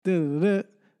Welcome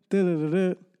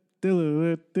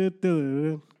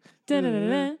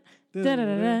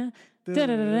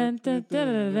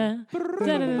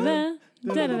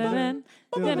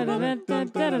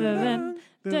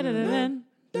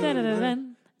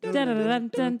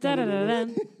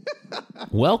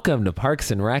to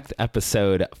Parks and Rec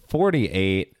episode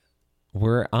 48.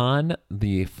 We're on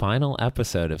the final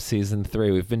episode of season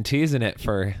 3. We've been teasing it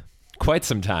for quite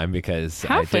some time because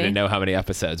I didn't know how many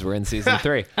episodes were in season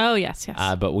 3. Oh, yes.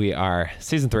 But we are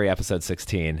season 3, episode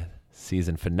 16,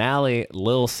 season finale,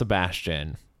 Lil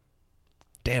Sebastian.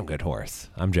 Damn good horse.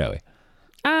 I'm Joey.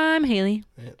 I'm Haley.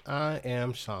 And I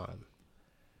am Sean.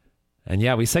 And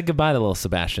yeah, we said goodbye to Lil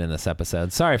Sebastian in this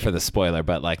episode. Sorry for the spoiler,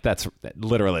 but like that's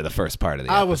literally the first part of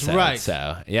the episode. I was right.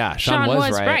 So yeah, Sean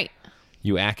was right.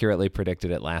 You accurately predicted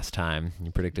it last time.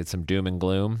 You predicted some doom and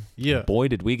gloom. Yeah. Boy,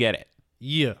 did we get it.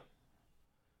 Yeah.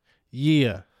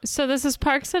 So this is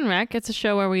Parks and Rec. It's a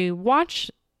show where we watch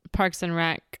Parks and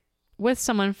Rec with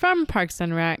someone from Parks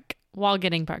and Rec while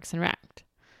getting Parks and Rec.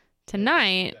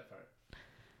 Tonight,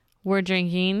 we're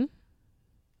drinking.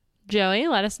 Joey,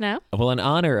 let us know. Well, in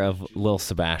honor of Lil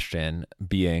Sebastian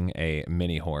being a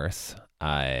mini horse,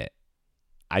 I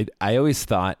always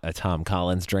thought a Tom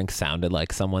Collins drink sounded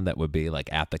like someone that would be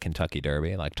like at the Kentucky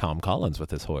Derby, like Tom Collins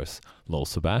with his horse, Lil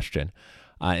Sebastian.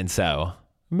 And so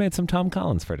we made some Tom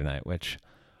Collins for tonight, which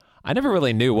I never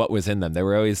really knew what was in them. They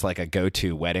were always like a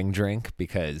go-to wedding drink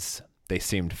because they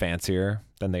seemed fancier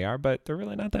than they are, but they're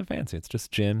really not that fancy. It's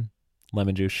just gin,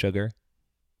 lemon juice, sugar,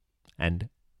 and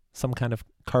some kind of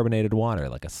carbonated water,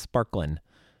 like a sparkling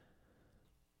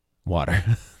water.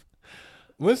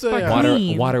 When's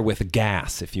the water with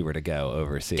gas if you were to go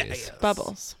overseas. Gas.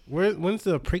 Bubbles. When's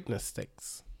the Preakness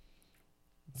sticks?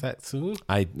 Is that soon?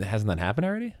 Hasn't that happened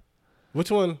already?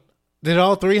 Which one? Did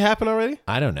all 3 happen already?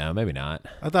 I don't know. Maybe not.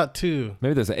 I thought 2.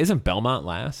 Maybe isn't Belmont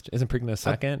last? Isn't Preakness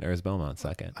second or is Belmont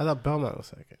second? I thought Belmont was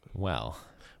second. Well,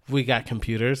 we got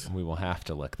computers. We will have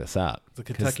to look this up. The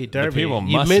Kentucky Derby. The people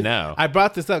must know. I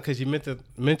brought this up because you meant to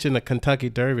mention the Kentucky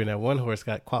Derby, and that one horse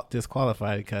got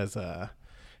disqualified because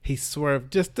he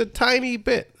swerved just a tiny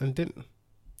bit and didn't.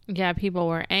 Yeah, people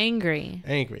were angry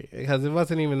because it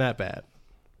wasn't even that bad.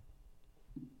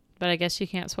 But I guess you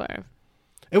can't swerve.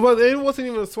 It wasn't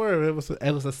even a swerve. It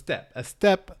was a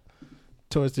step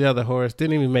towards the other horse.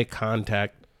 Didn't even make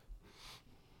contact.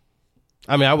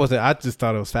 I mean, I just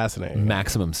thought it was fascinating.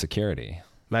 Maximum Security.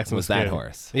 That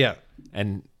horse. Yeah.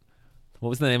 And what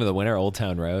was the name of the winner? Old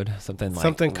Town Road? Something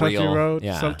Country real, Road.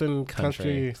 Yeah, something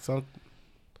country.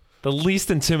 The least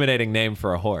intimidating name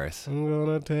for a horse. I'm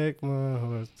gonna take my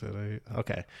horse today.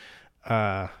 Okay.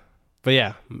 But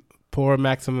yeah, poor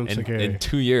Maximum Security. In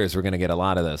 2 years, we're gonna get a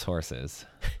lot of those horses.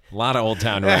 A lot of Old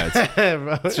Town Roads.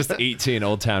 It's just 18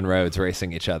 Old Town Roads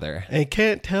racing each other. And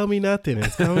can't tell me nothing.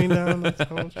 It's coming down the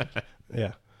home.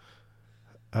 Yeah.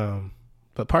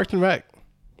 But Parks and Rec,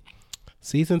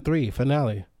 season 3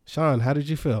 finale. Sean, how did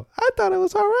you feel? I thought it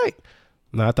was all right.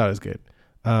 No, I thought it was good.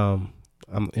 I'm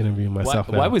interviewing myself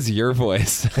now. Why was your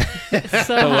voice so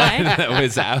the one that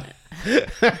was out?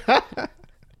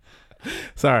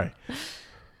 Sorry.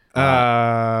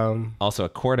 Also,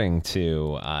 according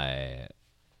to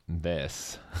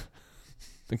this,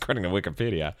 according to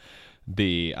Wikipedia,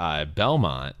 the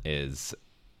Belmont is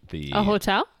a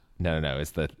hotel. No,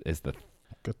 is the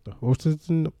Get the horses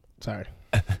in the... Sorry.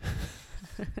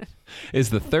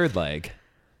 is the third leg.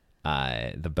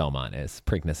 The Belmont is.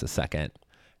 Preakness is second.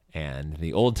 And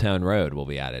the Old Town Road will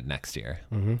be added next year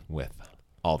with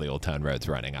all the Old Town Roads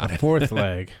running on it. Fourth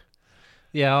leg.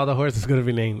 Yeah, all the horses going to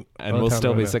be named. And we'll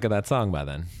still be sick of that song by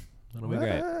then. It'll be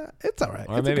great. It's all right.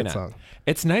 Or it's maybe a good not. song.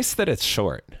 It's nice that it's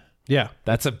short. Yeah.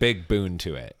 That's a big boon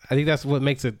to it. I think that's what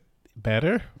makes it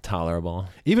better. Tolerable.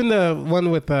 Even the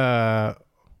one with, I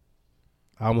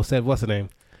almost said what's the name,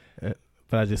 but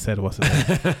I just said what's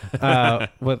the name.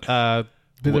 With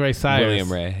Billy Ray Cyrus.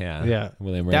 William Ray, yeah. Yeah.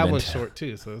 William Ray. That one's short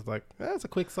too. So it's like, that's a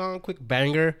quick song, quick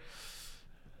banger.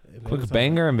 Quick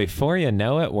banger, and before you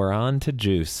know it, we're on to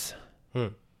Juice.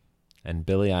 And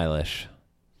Billie Eilish.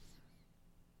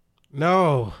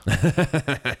 No.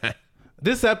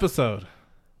 This episode.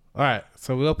 All right.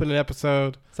 So we open an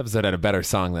episode. This episode had a better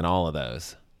song than all of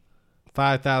those.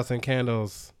 5,000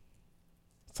 candles.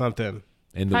 Something.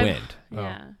 In the wind.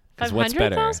 Yeah.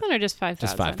 500,000 or just 5,000?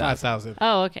 Just 5,000.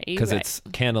 Oh, okay. Because it's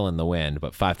Candle in the Wind,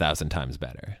 but 5,000 times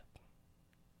better.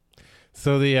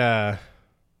 So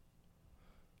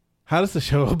how does the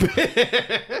show open?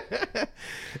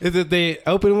 Is it they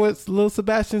open with Lil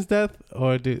Sebastian's death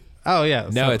or Oh yeah.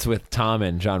 No, it's with Tom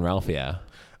and John Ralphio.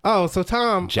 Oh, so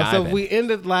Tom. Jiving. So we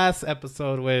ended last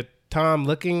episode with Tom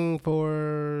looking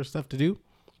for stuff to do.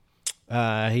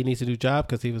 He needs a new job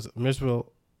because he was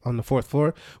miserable on the 4th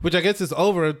floor, which I guess is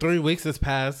over. 3 weeks has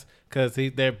passed because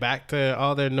they're back to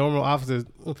all their normal offices.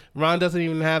 Ron doesn't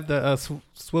even have the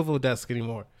swivel desk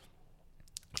anymore.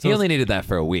 So he only needed that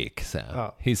for a week,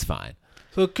 so he's fine.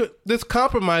 So this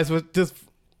compromise was just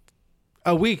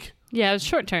a week. Yeah, it was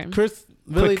short term. Chris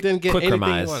really didn't get anything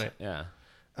remise. he wanted. Yeah.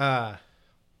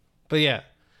 But yeah,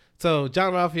 so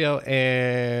John Ralphio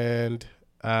and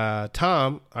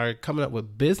Tom are coming up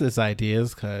with business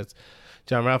ideas because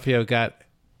John Ralphio got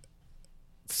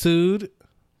sued.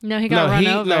 No, he got run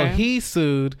over. No, he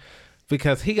sued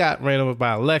because he got ran over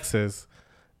by a Lexus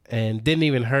and didn't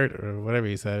even hurt or whatever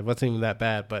he said. It wasn't even that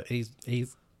bad, but he's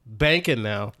banking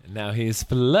now. Now he's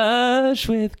flush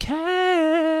with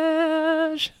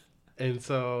cash. And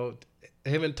so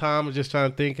him and Tom are just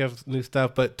trying to think of new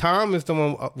stuff. But Tom is the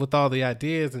one with all the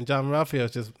ideas, and John Ralphio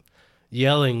is just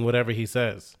yelling whatever he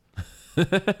says.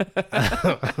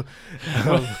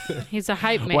 He's a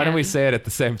hype man. Why don't we say it at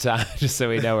the same time, just so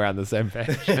we know we're on the same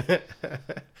page?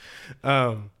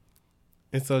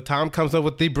 And so Tom comes up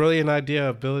with the brilliant idea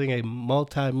of building a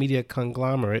multimedia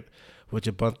conglomerate, with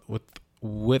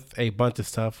a bunch of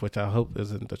stuff, which I hope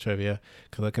isn't the trivia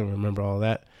because I can remember all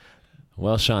that.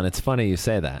 Well, Sean, it's funny you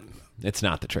say that. It's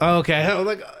not the trivia. Oh, okay, I was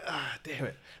like, damn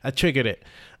it, I triggered it.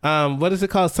 What is it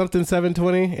called? Something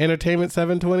 720, Entertainment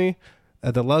 720.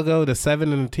 The logo, the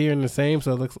 7 and the T are in the same,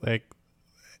 so it looks like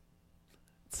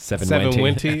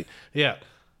 720. Yeah.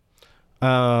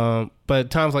 But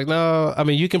Tom's like, no, I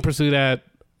mean, you can pursue that.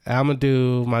 I'm going to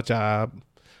do my job.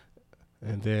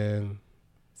 And then,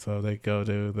 so they go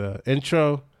to the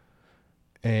intro.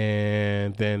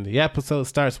 And then the episode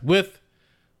starts with,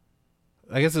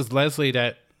 I guess it's Leslie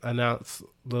that announced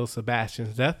Lil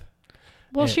Sebastian's death.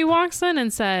 Well, she walks in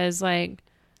and says, like,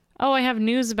 oh, I have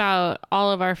news about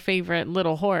all of our favorite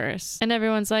little horse. And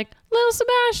everyone's like, Li'l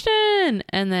Sebastian.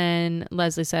 And then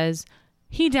Leslie says,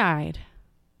 he died.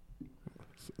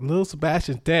 Lil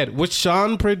Sebastian's dead, which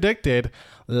Sean predicted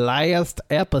last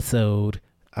episode.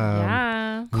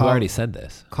 Yeah. You already said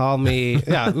this. Call me.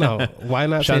 Yeah, no. Why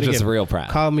not? Sean's say it just again? real proud.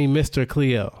 Call me Mr.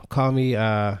 Cleo. Call me.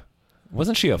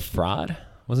 Wasn't she a fraud?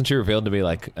 Wasn't she revealed to be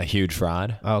like a huge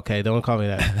fraud? Okay, don't call me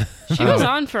that. She was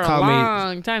on for a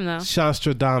long time, though.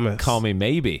 Shonstradamus. Call me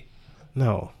maybe.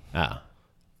 No. Oh.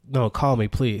 No, call me,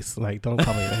 please. Like, don't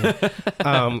call me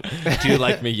that. Do you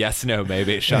like me? Yes, no,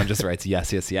 maybe. Sean just writes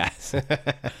yes, yes, yes.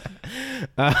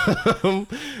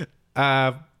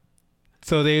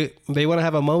 So they want to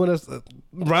have a moment of...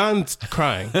 Ron's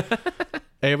crying.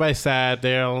 Everybody's sad.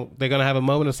 They're going to have a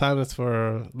moment of silence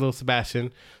for Lil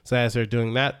Sebastian. So as they're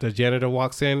doing that, the janitor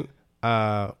walks in,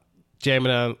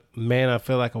 jamming on Man, I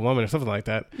Feel Like a Woman or something like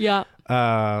that. Yeah.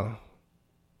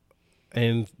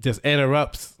 And just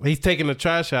interrupts. He's taking the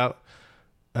trash out.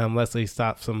 Leslie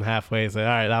stops him halfway and says, all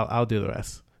right, I'll do the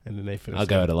rest. And then they finish. I'll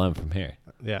go it alone from here.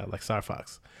 Yeah, like Star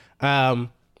Fox. So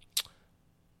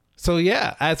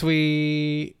yeah, as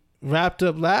we wrapped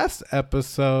up last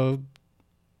episode,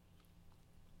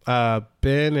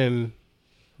 Ben and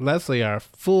Leslie are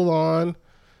full on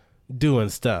doing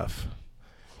stuff.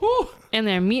 Woo. And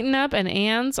they're meeting up in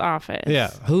Anne's office.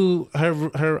 Yeah, who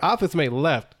her office mate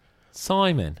left.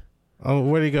 Simon. Oh,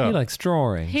 where'd he go? He likes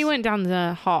drawings. He went down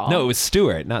the hall. No, it was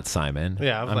Stuart, not Simon.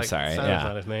 Yeah, I'm sorry. Simon's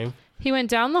not his name. He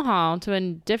went down the hall to a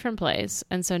different place,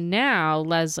 and so now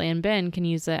Leslie and Ben can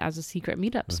use it as a secret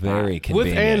meetup spot. Very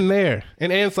convenient. With Anne there.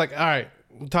 And Anne's like, all right,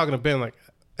 I'm talking to Ben, like,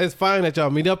 it's fine that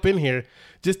y'all meet up in here.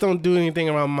 Just don't do anything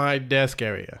around my desk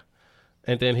area.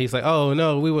 And then he's like, oh,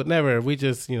 no, we would never. We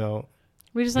just, We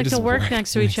just like to work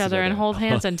next to each other and hold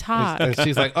hands and talk. And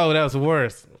she's like, oh, that was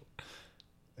worse.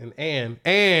 And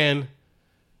Anne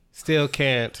still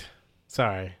can't.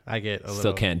 Sorry, I get a little.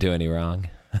 Still can't do any wrong.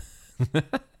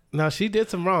 No, she did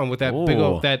some wrong with that big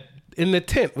old, that in the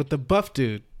tent with the buff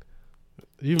dude.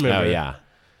 You remember? Oh,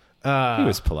 yeah. He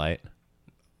was polite.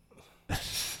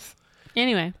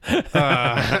 Anyway.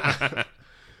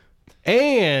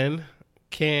 Anne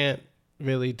can't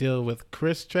really deal with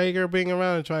Chris Traeger being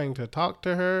around and trying to talk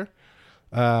to her.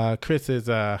 Chris is,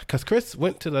 because Chris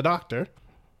went to the doctor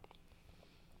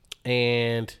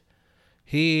and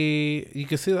you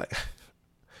can see, like,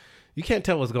 you can't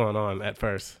tell what's going on at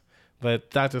first.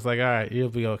 But doctor's like, all right, you'll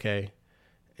be okay.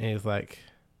 And he's like,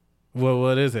 well,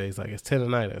 what is it? He's like, it's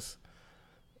tendonitis.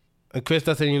 And Chris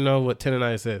doesn't even know what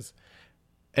tendonitis is.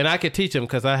 And I could teach him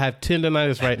because I have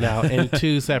tendonitis right now in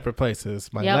two separate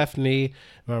places. My left knee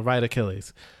and my right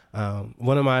Achilles. I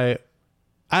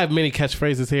have many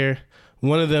catchphrases here.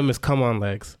 One of them is come on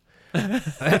legs.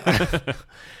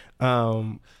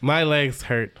 My legs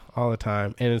hurt all the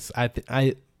time. And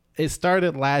it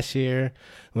started last year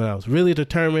when I was really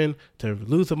determined to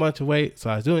lose a bunch of weight. So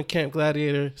I was doing Camp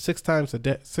Gladiator 6 times a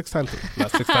day. Not 6 times a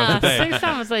day. 6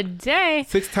 times a day.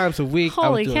 6 times a week. Holy I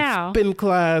was doing cow. spin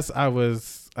class. I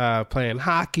was playing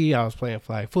hockey. I was playing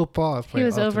flag football. I was He playing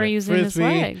was ultimate overusing his frisbee.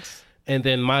 legs. And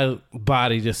then my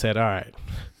body just said, all right,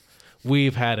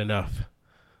 we've had enough.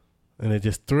 And it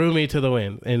just threw me to the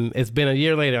wind. And it's been a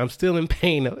year later. I'm still in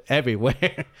pain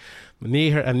everywhere. I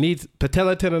need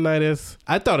patella tendonitis.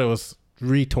 I thought it was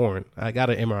re-torn. I got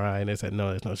an MRI and they said, no,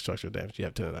 there's no structural damage. You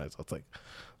have tendonitis. I was like,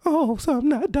 oh, so I'm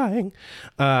not dying.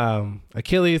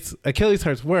 Achilles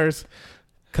hurts worse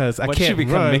because I can't you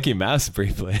become run. Mickey Mouse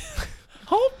briefly?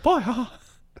 Oh, boy.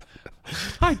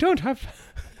 I don't have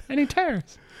any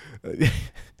tears.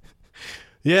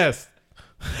 Yes.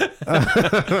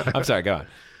 I'm sorry. Go on.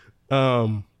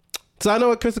 So I know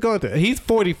what Chris is going through. He's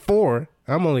 44.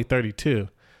 I'm only 32.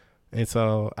 And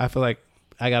so I feel like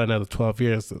I got another 12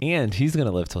 years. And he's going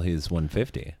to live till he's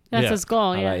 150. That's Yeah. his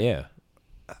goal, How yeah. about you?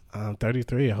 I'm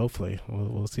 33, hopefully.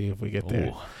 We'll see if we get there.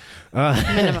 Ooh.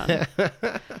 Minimum.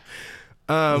 It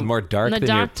was more dark the than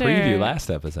doctor- your preview last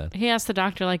episode. He asked the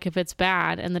doctor, like, if it's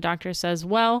bad. And the doctor says,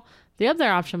 well, the other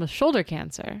option was shoulder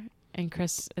cancer. And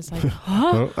Chris is like,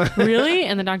 huh? Really?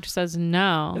 And the doctor says,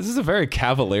 no. This is a very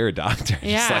cavalier doctor. Just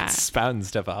Yeah. like spouting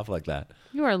stuff off like that.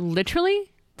 You are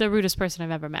literally the rudest person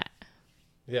I've ever met.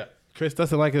 Yeah. Chris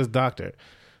doesn't like his doctor.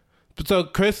 So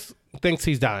Chris thinks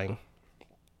he's dying.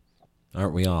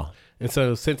 Aren't we all? And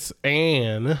so since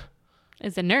Anne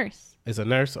Is a nurse. is a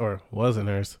nurse or was a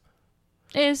nurse,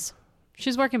 She's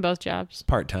working both jobs.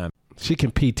 Part-time. she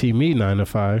can PT me 9 to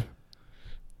 5.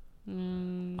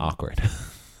 Awkward.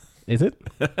 Is it?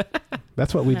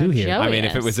 That's what we No do here. joke. I mean,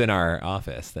 if it yes. was in our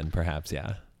office, then perhaps,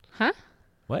 yeah. Huh?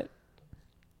 What?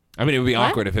 I mean, it would be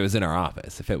What? awkward if it was in our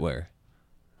office, if it were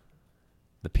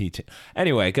the PT.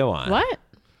 Anyway, go on. What?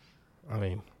 I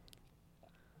mean,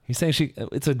 He's saying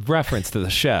it's a reference to the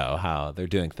show, how they're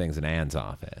doing things in Anne's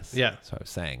office. Yeah. So I was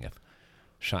saying.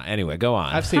 Anyway, go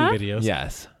on. I've seen Huh? videos.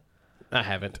 Yes. I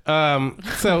haven't.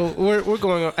 So we're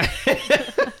going on.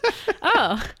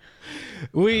 Oh,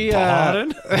 We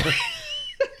Pardon?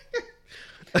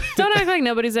 don't act like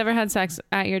nobody's ever had sex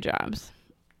at your jobs.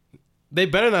 they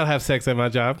better not have sex at my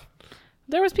job.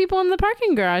 There was people in the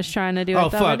parking garage trying to do Oh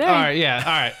it the fuck! other day. All right, yeah,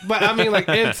 all right. But I mean, like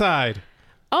inside.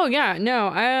 Oh yeah,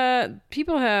 no.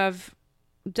 People have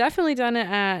definitely done it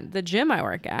at the gym I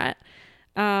work at,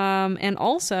 and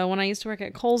also when I used to work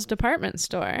at Kohl's department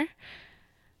store.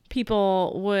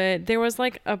 There was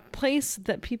like a place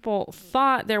that people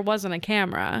thought there wasn't a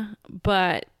camera,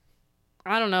 but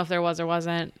I don't know if there was or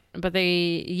wasn't, but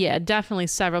definitely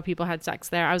several people had sex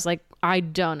there. I was like, I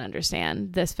don't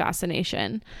understand this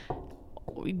fascination.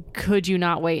 Could you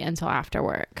not wait until after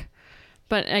work?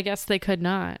 But I guess they could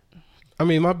not. I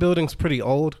mean, my building's pretty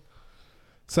old,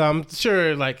 so I'm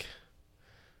sure like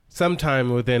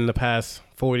sometime within the past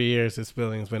 40 years this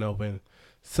building's been open,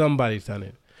 somebody's done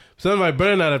it. Somebody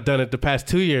better not have done it the past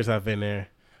 2 years I've been there.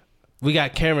 We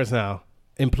got cameras now,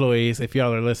 employees. If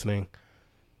y'all are listening,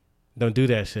 don't do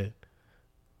that shit,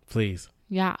 please.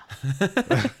 Yeah.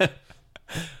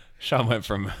 Sean went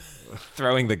from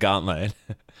throwing the gauntlet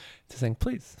to saying,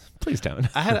 please don't.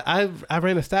 I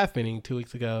ran a staff meeting 2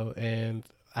 weeks ago, and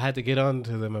I had to get on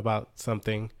to them about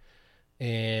something,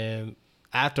 and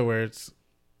afterwards,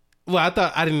 I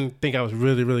didn't think I was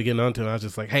really getting onto it. I was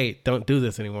just like, hey, don't do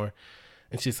this anymore.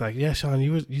 And she's like, yeah, Sean,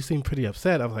 you seem pretty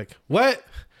upset. I was like, what?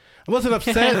 I wasn't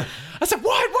upset. I said,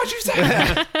 what? What'd you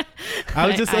say? I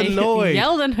was just annoyed. I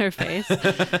yelled in her face.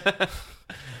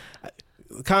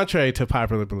 Contrary to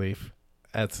popular belief,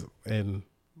 and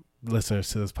listeners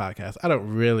to this podcast, I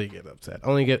don't really get upset. I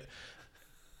only get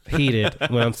heated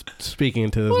when I'm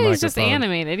speaking to this Well, microphone. he's just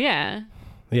animated, yeah.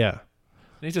 Yeah.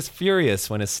 He's just furious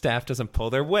when his staff doesn't pull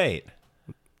their weight.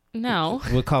 No.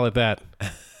 We'll call it that.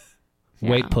 Yeah.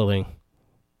 Weight pulling.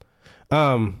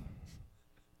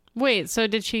 Wait, so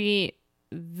this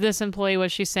employee, was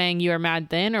she saying you were mad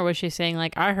then, or was she saying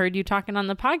like, I heard you talking on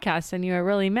the podcast and you were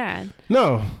really mad?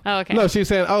 No. Oh, okay. No, she was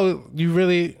saying, oh, you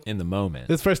really, In the moment.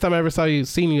 this is the first time I ever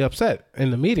seen you upset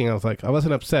in the meeting. I was like, I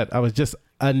wasn't upset. I was just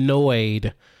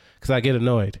annoyed because I get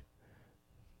annoyed.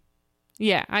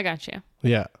 Yeah, I got you.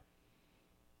 Yeah.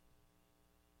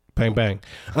 Bang, bang.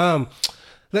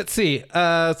 Let's see.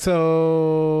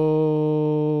 So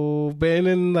Ben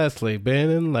and Leslie, they're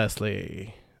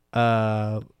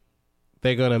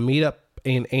going to meet up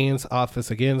in Anne's office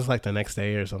again. It's like the next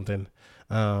day or something.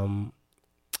 And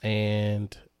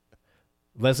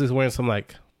Leslie's wearing some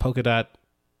like white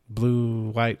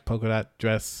polka dot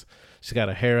dress. She's got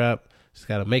her hair up. She's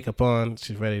got her makeup on.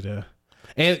 She's ready to.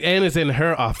 And it's in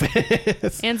her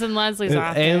office. Anne's in Leslie's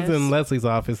office. Anne's in Leslie's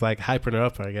office, like hyping her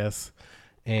up, I guess.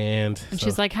 And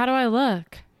she's like, how do I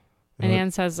look? And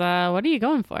Anne says, what are you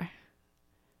going for?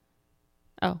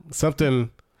 Oh.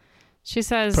 Something. She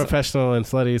says. Professional and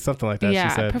slutty, something like that. Yeah,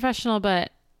 she said. Professional,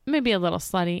 but maybe a little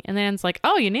slutty. And then Anne's like,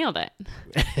 oh, you nailed it.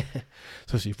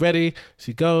 So she's ready.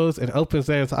 She goes and opens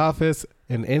Anne's office.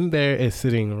 And in there is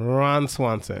sitting Ron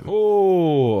Swanson.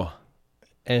 Oh.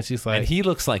 And she's like. And he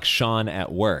looks like Sean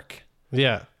at work.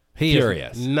 Yeah. He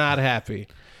Furious. is not happy.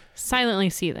 Silently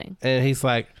seething. And he's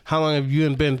like, how long have you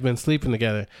and Ben been sleeping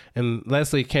together? And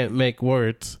Leslie can't make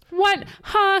words. What?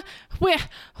 Huh? Where?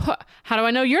 How do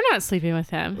I know you're not sleeping with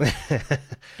him?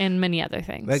 And many other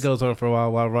things. That goes on for a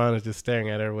while Ron is just staring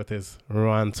at her with his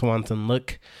Ron Swanson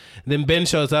look. And then Ben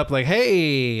shows up like,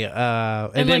 hey.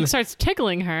 And then like starts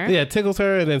tickling her. Yeah, tickles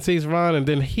her and then sees Ron and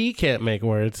then he can't make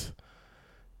words.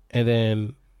 And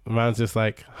then Ron's just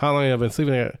like, how long have I been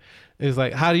sleeping there? He's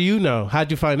like, how do you know? How'd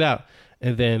you find out?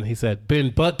 And then he said,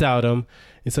 Ben butt dialed him.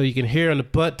 And so you can hear on the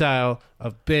butt dial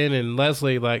of Ben and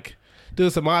Leslie like do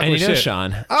some awkward shit. And you know,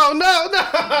 Sean. Oh,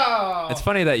 no. It's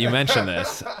funny that you mention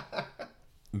this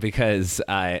because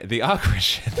the awkward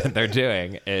shit that they're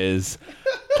doing is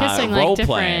Kissing, role like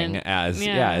playing different,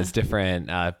 as different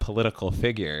political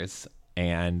figures.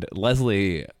 And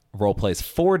Leslie role plays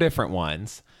 4 different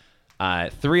ones.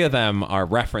 3 of them are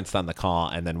referenced on the call,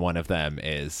 and then one of them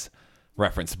is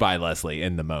referenced by Leslie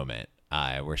in the moment.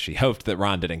 Where she hoped that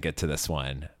Ron didn't get to this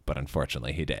one, but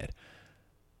unfortunately he did.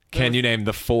 Can you name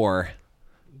the 4?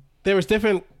 There was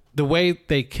the way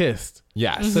they kissed.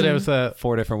 Yes. Mm-hmm. So there was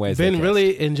 4 different ways. Ben they kissed.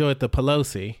 really enjoyed the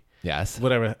Pelosi. Yes.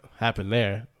 Whatever happened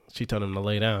there. She told him to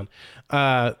lay down.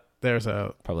 There's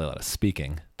a Probably a lot of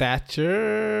speaking.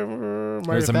 Thatcher.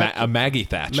 There's a Maggie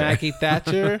Thatcher. Maggie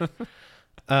Thatcher.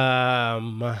 I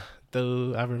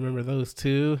remember those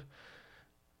 2.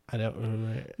 I don't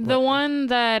remember. The one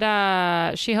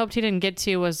that she hoped he didn't get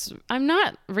to was, I'm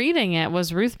not reading it,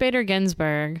 was Ruth Bader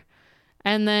Ginsburg.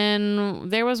 And then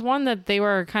there was one that they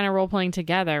were kind of role-playing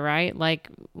together, right? Like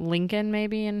Lincoln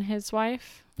maybe and his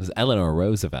wife? It was Eleanor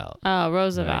Roosevelt. Oh,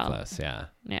 Roosevelt. Very close, yeah.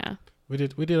 Yeah. We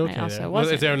did okay I also there.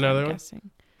 wasn't, Is there another one? guessing.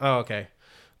 Oh, okay.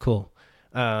 Cool.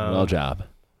 Well job.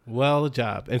 Well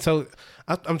job. And so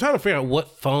I'm trying to figure out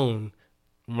what phone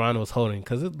Ron was holding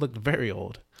because it looked very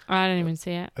old. I didn't even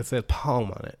see it. It said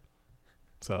Palm on it.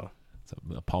 So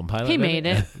It's a Palm Pilot. He maybe?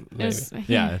 made it. It's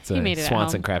he a made it at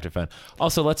Swanson home. crafted phone.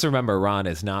 Also, let's remember Ron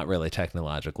is not really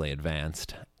technologically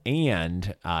advanced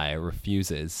and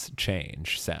refuses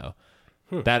change. So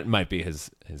that might be his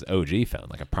OG phone,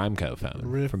 like a Primeco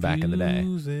phone from back in the day.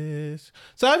 Refuses.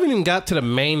 So I haven't even got to the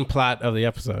main plot of the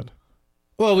episode.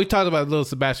 Well, we talked about Lil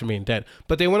Sebastian being dead,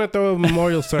 but they want to throw a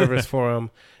memorial service for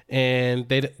him, and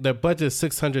their budget is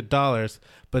 $600.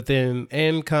 But then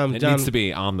in comes It John. needs to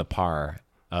be on the par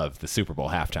of the Super Bowl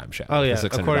halftime show. Oh, yeah, the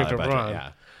 $600 according to budget,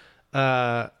 Ron.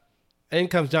 Yeah. In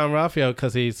comes John Ralphio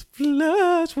because he's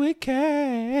flush with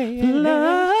cash.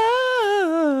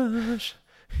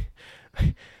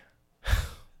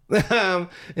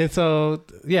 And so,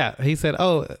 yeah, he said,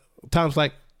 oh, Tom's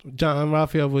like, John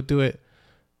Ralphio would do it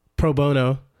pro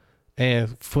bono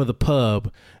and for the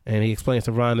pub. And he explains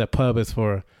to Ron that pub is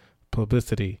for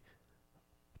publicity.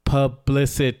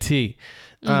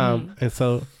 And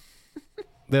so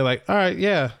they're like, all right,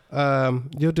 yeah,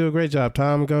 you'll do a great job,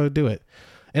 Tom. Go do it.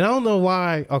 And I don't know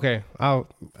why. Okay, I'll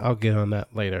get on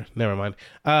that later. Never mind.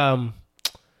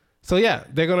 So yeah,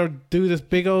 they're gonna do this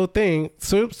big old thing,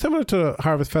 so similar to a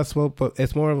Harvest Festival, but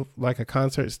it's more like a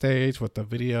concert stage with the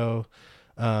video.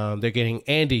 They're getting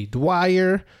Andy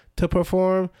Dwyer to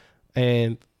perform,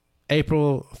 and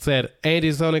April said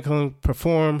Andy's only gonna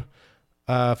perform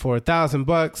for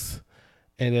 $1,000.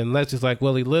 And then Leslie's like,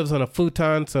 well, he lives on a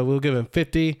futon, so we'll give him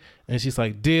 50. And she's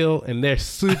like, deal. And they're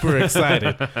super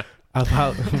excited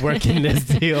about working this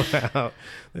deal out.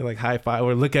 They like high five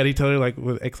or look at each other like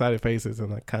with excited faces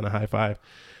and like kind of high five.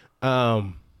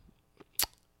 And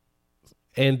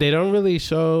they don't really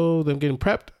show them getting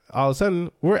prepped. All of a sudden,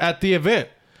 we're at the event.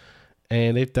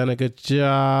 And they've done a good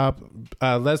job.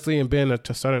 Leslie and Ben are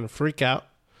starting to freak out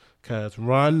because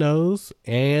Ron knows,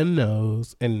 Anne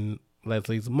knows, and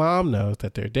Leslie's mom knows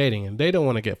that they're dating, and they don't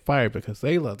want to get fired because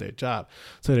they love their job.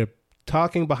 So they're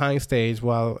talking behind stage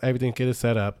while everything gets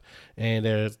set up, and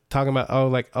they're talking about,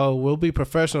 we'll be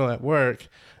professional at work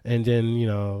and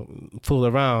then, fool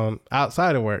around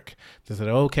outside of work. They said,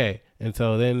 okay. And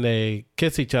so then they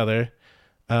kiss each other.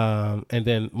 And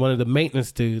then one of the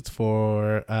maintenance dudes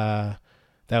for the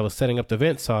that was setting up the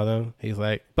event saw them. He's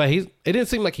like, but it didn't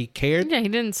seem like he cared. Yeah, he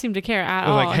didn't seem to care at He was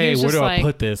all. like, hey, where do I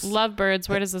put this? Lovebirds,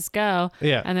 where does this go?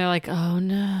 Yeah. And they're like, oh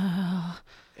no.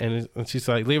 And she's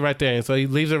like, leave it right there. And so he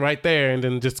leaves it right there and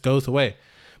then just goes away.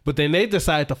 But then they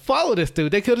decide to follow this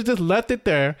dude. They could have just left it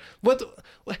there. What?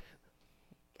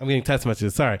 I'm getting text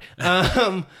messages. Sorry.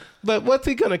 But what's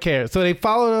he going to care? So they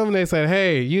followed him and they said,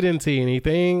 hey, you didn't see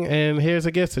anything. And here's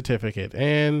a gift certificate.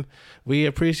 And we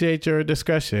appreciate your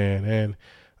discretion. And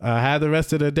have the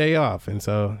rest of the day off. And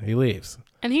so he leaves.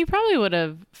 And he probably would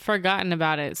have forgotten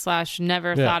about it /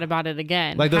 never thought about it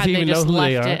again. Like, does he even know who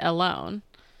they are? Left it alone.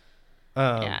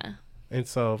 Yeah. And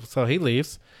so he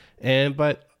leaves.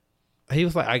 But he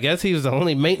was like, I guess he was the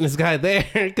only maintenance guy there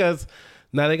because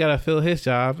now they got to fill his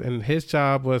job. And his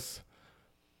job was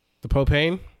the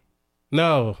propane.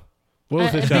 No. What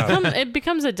was his job? It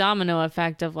becomes a domino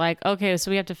effect of like, okay, so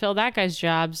we have to fill that guy's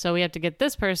job. So we have to get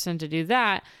this person to do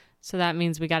that. So that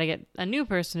means we got to get a new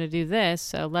person to do this.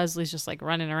 So Leslie's just like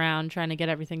running around trying to get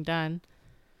everything done.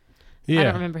 Yeah. I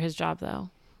don't remember his job though.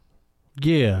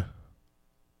 Yeah.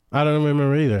 I don't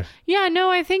remember either. Yeah,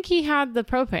 no, I think he had the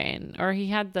propane or he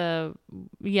had the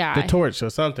torch or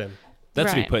something.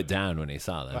 That's what he put down when he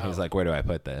saw them. He was like, where do I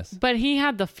put this? But he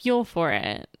had the fuel for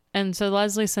it. And so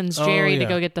Leslie sends Jerry to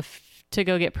go get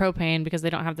propane because they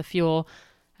don't have the fuel.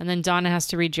 And then Donna has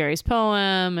to read Jerry's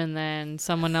poem, and then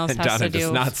someone else has Donna to do.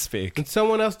 does not speak. And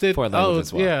someone else did.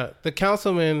 Yeah, the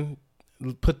councilman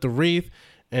put the wreath,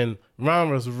 and Ron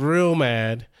was real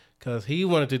mad because he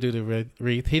wanted to do the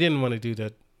wreath. He didn't want to do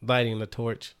the lighting the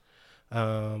torch,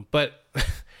 but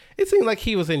it seemed like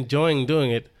he was enjoying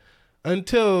doing it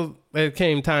until it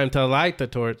came time to light the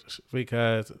torch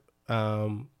because,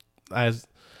 as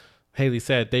Haley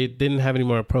said, they didn't have any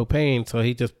more propane, so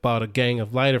he just bought a gang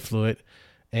of lighter fluid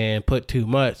and put too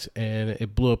much, and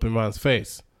it blew up in Ron's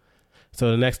face.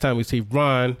 So the next time we see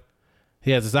Ron,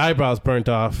 he has his eyebrows burnt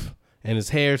off, and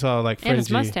his hair's all like fringy. And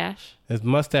his mustache. His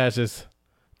mustache is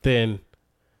thin.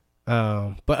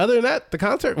 But other than that, the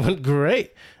concert went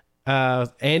great.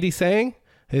 Andy sang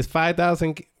his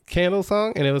 5,000 Candle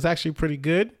song, and it was actually pretty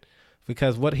good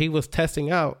because what he was testing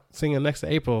out, singing next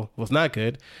to April, was not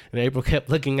good. And April kept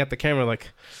looking at the camera like,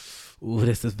 ooh,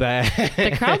 this is bad.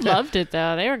 The crowd loved it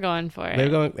though. They were going for it. They were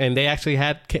going, and they actually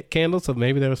had candles, so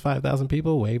maybe there was 5,000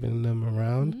 people waving them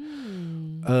around.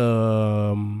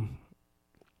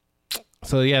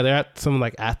 So yeah, they're at some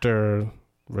like after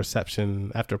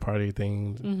party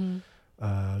thing.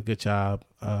 Good job.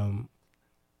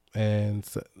 And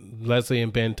so Leslie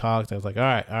and Ben talked. I was like, all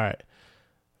right,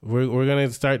 we're gonna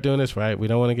start doing this right. We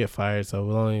don't want to get fired, so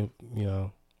we'll only,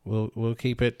 we'll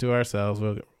keep it to ourselves.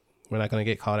 We're not going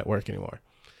to get caught at work anymore.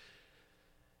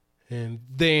 And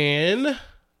then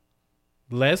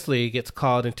Leslie gets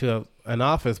called into an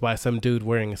office by some dude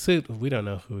wearing a suit. We don't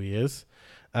know who he is.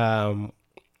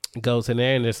 Goes in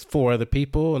there and there's 4 other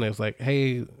people. And it was like,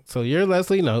 hey, so you're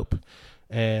Leslie? Nope.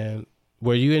 And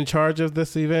were you in charge of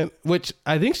this event? Which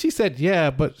I think she said,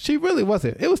 yeah, but she really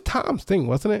wasn't. It was Tom's thing,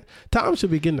 wasn't it? Tom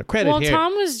should be getting the credit here. Well,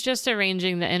 Tom was just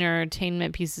arranging the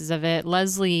entertainment pieces of it.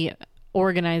 Leslie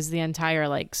organized the entire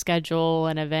like schedule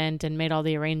and event and made all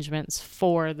the arrangements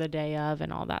for the day of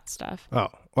and all that stuff. Oh,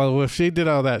 well, if she did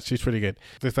all that, she's pretty good.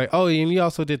 It's like, oh, and you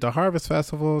also did the Harvest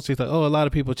Festival. She's like, oh, a lot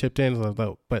of people chipped in.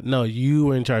 Like, but no, you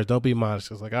were in charge. Don't be modest.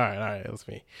 She's like, all right, it was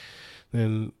me.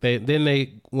 And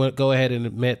they go ahead and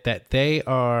admit that they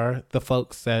are the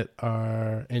folks that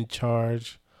are in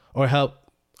charge or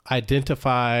help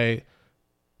identify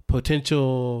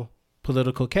potential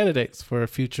political candidates for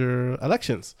future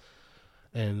elections.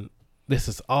 And this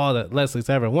is all that Leslie's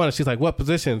ever wanted. She's like, what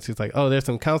positions? She's like, oh, there's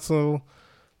some council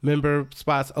member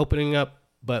spots opening up,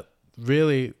 but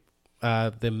really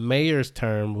the mayor's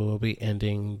term will be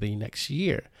ending the next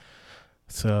year.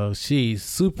 So she's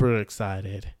super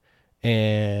excited.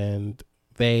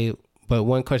 But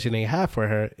one question they have for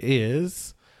her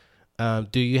is,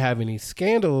 do you have any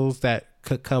scandals that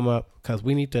could come up? Because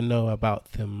we need to know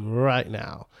about them right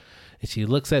now. And she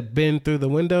looks at Ben through the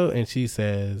window and she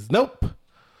says, nope.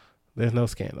 There's no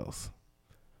scandals.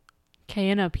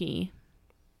 KNOP.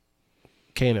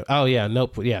 Oh, yeah.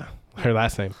 Nope. Yeah. Her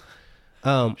last name.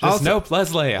 Nope,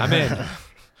 Leslie. I'm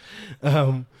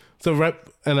in.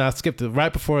 And I skipped it.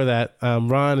 Right before that,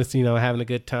 Ron is, having a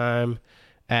good time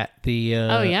at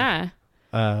the...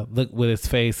 look with his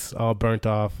face all burnt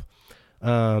off.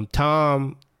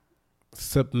 Tom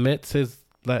submits his...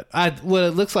 it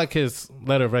looks like his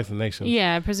letter of resignation.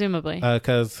 Yeah, presumably.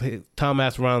 Because Tom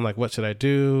asked Ron, like, what should I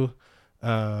do?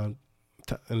 And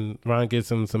Ron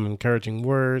gives him some encouraging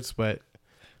words, but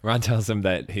Ron tells him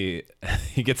that he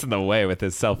gets in the way with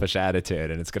his selfish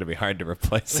attitude, and it's going to be hard to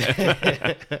replace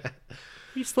him.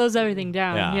 He slows everything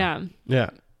down. Yeah. Yeah.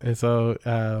 And so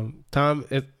Tom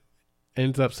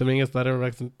ends up submitting his letter of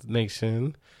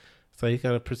resignation. So he's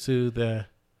going to pursue the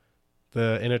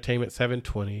Entertainment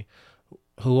 720.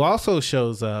 Who also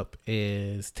shows up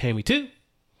is Tammy 2.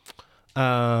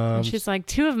 And she's like,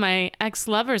 2 of my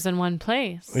ex-lovers in one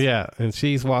place. Yeah. And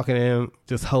she's walking in,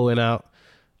 just hoeing out,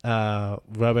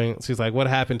 rubbing. She's like, what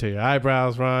happened to your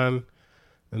eyebrows, Ron?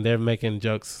 And they're making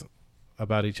jokes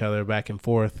about each other back and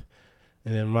forth.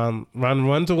 And then Ron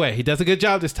runs away. He does a good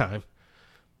job this time.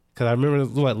 Because I remember,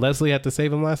 Leslie had to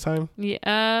save him last time? Yeah.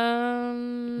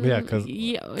 Yeah, because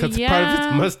part of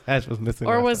his mustache was missing.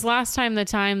 Or was last time the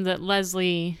time that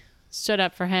Leslie stood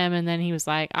up for him and then he was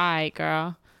like, all right,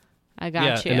 girl, I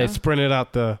got you. And they sprinted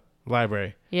out the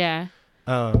library. Yeah.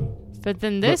 But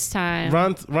then this time.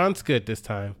 Ron's good this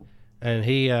time. And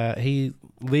he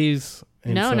leaves.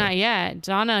 No, not yet.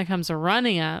 Donna comes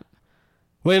running up.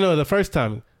 Wait, no, the first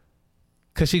time.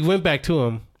 Because she went back to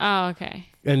him. Oh, okay.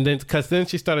 And then, because then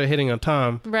she started hitting on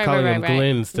Tom, calling him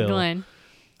Glenn still. Glenn.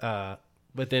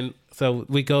 But then, so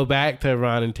we go back to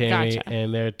Ron and Tammy, Gotcha.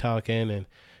 and they're talking, and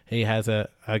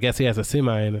I guess he has a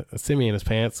semi in his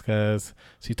pants, because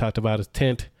she talked about his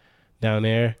tent down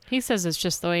there. He says it's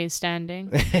just the way he's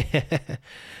standing.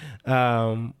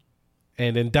 And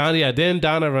then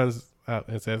Donna runs out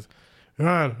and says,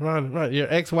 Ron, your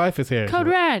ex-wife is here.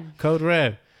 Code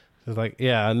Red. It's like,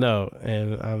 yeah, I know,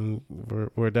 and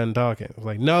we're done talking. It's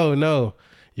like, no,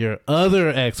 your other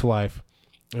ex-wife.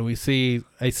 And we see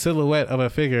a silhouette of a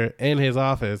figure in his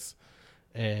office,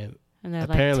 and they're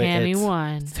apparently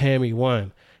like, Tammy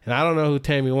 1. And I don't know who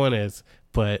Tammy 1 is,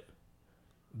 but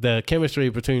the chemistry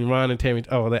between Ron and Tammy,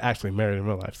 they actually married in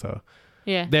real life, so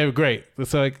yeah, they're great.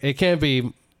 So it can't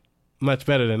be much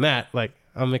better than that. Like,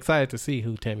 I'm excited to see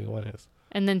who Tammy 1 is.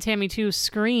 And then Tammy 2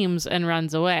 screams and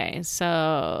runs away,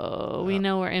 so we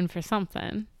know we're in for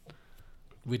something.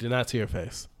 We did not see her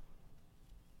face.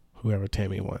 Whoever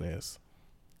Tammy 1 is.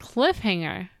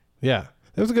 Cliffhanger. Yeah,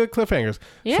 it was a good cliffhangers.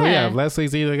 Yeah. So yeah,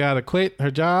 Leslie's either got to quit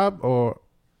her job or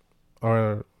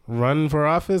run for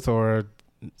office or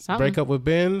break up with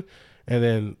Ben, and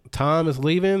then Tom is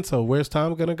leaving. So where's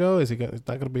Tom gonna go? He's not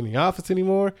gonna be in the office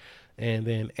anymore. And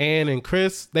then Ann and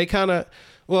Chris,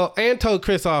 Ann told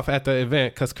Chris off at the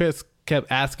event because Chris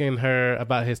kept asking her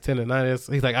about his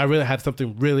tendonitis. He's like, I really have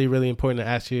something really, really important to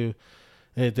ask you.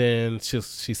 And then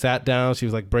she sat down. She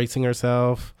was like bracing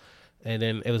herself. And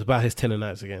then it was about his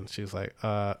tendonitis again. She was like,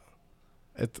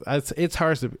 it's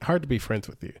hard to be friends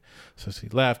with you. So she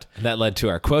left. And that led to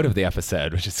our quote of the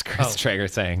episode, which is Chris Traeger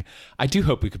saying, I do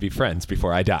hope we could be friends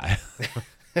before I die.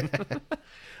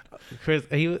 Chris,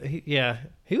 he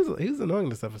was annoying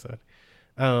this episode.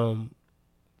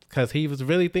 Because he was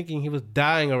really thinking he was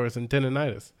dying over some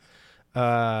tendonitis.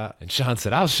 And Sean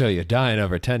said, I'll show you dying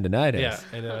over tendonitis. Yeah,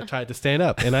 and then I tried to stand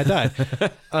up and I died.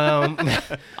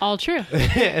 All true.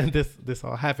 And this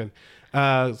all happened.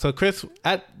 So Chris,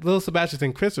 at Li'l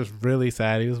Sebastian, Chris was really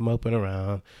sad. He was moping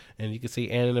around, and you could see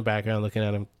Ann in the background looking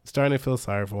at him, starting to feel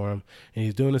sorry for him. And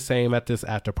he's doing the same at this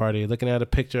after party, looking at a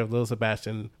picture of Li'l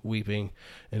Sebastian weeping.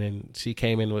 And then she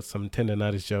came in with some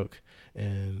tendonitis joke,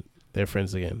 and they're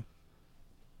friends again.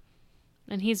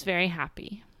 And he's very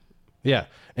happy. Yeah,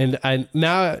 and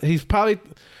now he's probably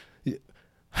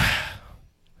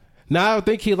now I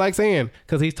think he likes Ann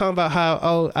because he's talking about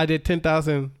how I did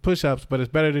 10,000 push-ups, but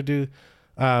it's better to do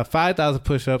 5,000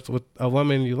 push-ups with a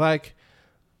woman you like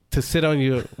to sit on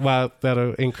you while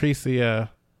that'll increase the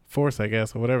force, I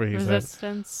guess, or whatever he said.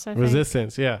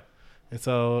 Resistance, yeah. And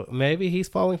so maybe he's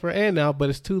falling for Ann now, but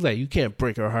it's too late. You can't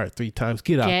break her heart 3 times.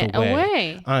 Get out the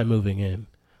way. I'm moving in.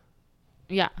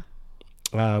 Yeah.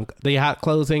 The hot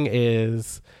closing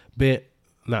is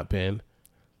Tom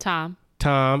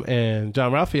and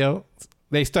John Ralphio.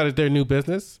 They started their new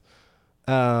business.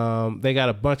 They got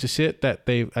a bunch of shit that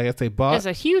they bought. It's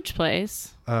a huge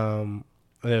place.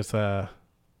 There's a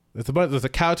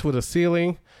couch with a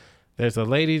ceiling. There's a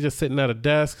lady just sitting at a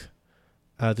desk,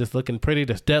 just looking pretty.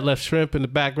 There's Detlef Shrimp in the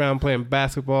background playing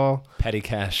basketball. Petty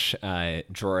cash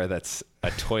drawer that's a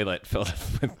toilet filled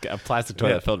with a plastic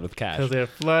toilet filled with cash. Because they're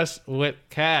flush with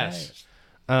cash.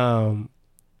 And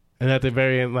at the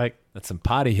very end, like, that's some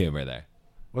potty humor there.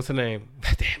 What's the name?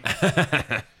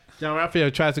 Damn. John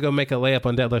Ralphio tries to go make a layup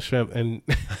on Detlef Shrimp, and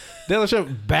Detlef Shrimp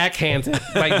backhands it,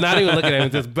 like not even looking at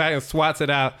him, just back and swats it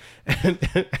out. And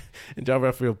John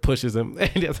Ralphio pushes him,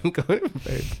 and he doesn't go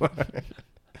very far.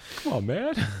 Come on,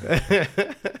 man.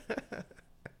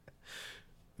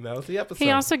 That was the episode.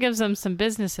 He also gives them some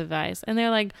business advice, and they're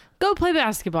like, "Go play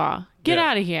basketball. Get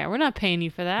out of here. We're not paying you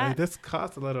for that." Like, this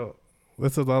costs a little.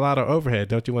 This is a lot of overhead.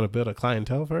 Don't you want to build a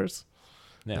clientele first?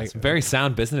 Yeah, Like, it's very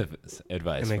sound business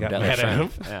advice. And they from got Deli mad at him.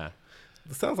 Shrimp. Yeah.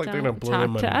 It sounds like they're Don't gonna blow their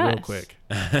money talk to real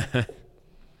us. quick.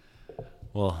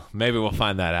 Well, maybe we'll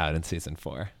find that out in season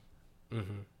 4.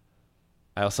 Mm-hmm.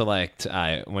 I also liked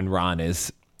when Ron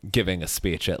is giving a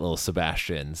speech at Li'l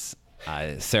Sebastian's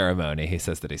ceremony. He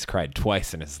says that he's cried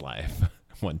twice in his life.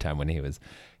 One time when he was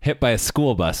hit by a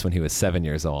school bus when he was 7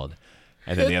 years old.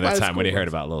 And then the other time when he heard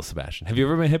about Lil Sebastian. Have you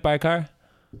ever been hit by a car?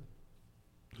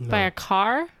 By a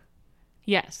car?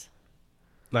 Yes.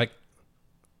 Like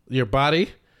your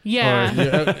body?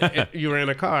 Yeah. Or you were in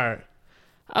a car?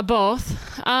 Both.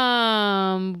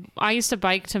 I used to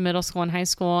bike to middle school and high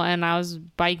school, and I was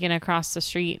biking across the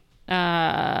street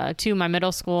to my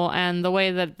middle school. And the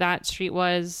way that street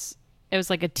was, it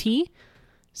was like a T.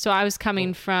 So I was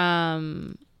coming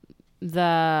from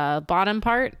the bottom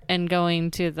part and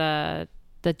going to the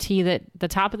T the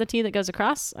top of the T that goes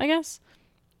across, I guess.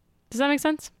 Does that make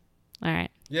sense? All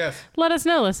right. Yes. Let us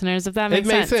know, listeners, if that makes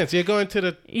sense. It makes sense. You're going to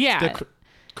the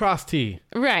cross T.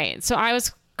 Right. So I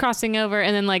was crossing over,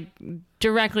 and then like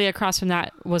directly across from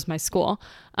that was my school.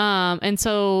 And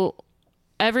so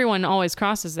everyone always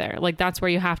crosses there. Like that's where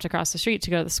you have to cross the street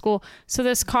to go to the school. So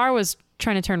this car was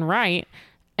trying to turn right,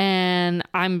 and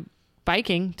I'm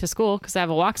biking to school because I have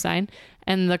a walk sign,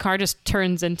 and the car just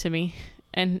turns into me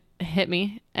and hit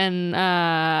me. And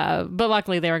but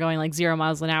luckily they were going like 0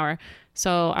 miles an hour.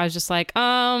 So I was just like,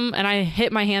 and I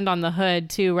hit my hand on the hood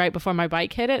too right before my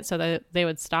bike hit it so that they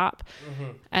would stop.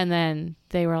 Mm-hmm. And then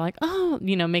they were like, oh,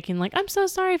 making like, I'm so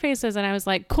sorry faces. And I was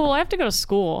like, cool, I have to go to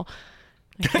school.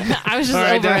 I was just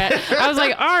over it. I was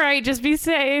like, all right, just be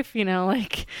safe,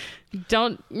 like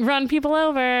don't run people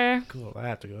over. Cool, I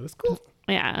have to go to school.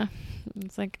 Yeah.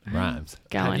 It's like Rhymes.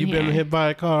 Have you been hit by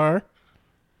a car?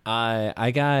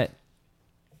 I got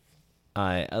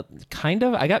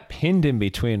I got pinned in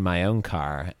between my own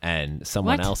car and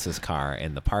someone else's car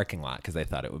in the parking lot because they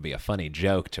thought it would be a funny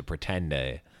joke to pretend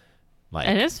to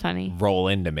it is funny roll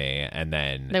into me, and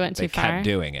then they kept far.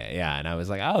 doing it. Yeah, and I was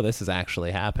like, oh, this is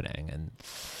actually happening. And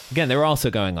again, they were also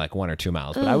going like 1 or 2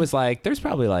 miles, but I was like, there's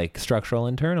probably like structural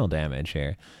internal damage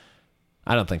here.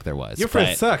 I don't think there was. Your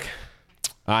friends suck.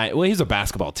 Well, he's a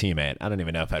basketball teammate. I don't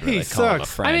even know if I'd really call him a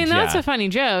friend. I mean, that's a funny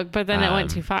joke, but then it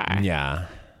went too far. Yeah.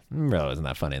 Really wasn't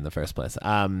that funny in the first place.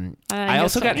 I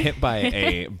also got hit by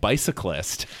a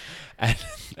bicyclist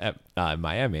at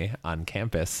Miami on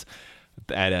campus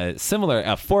at a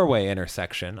similar four-way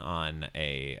intersection on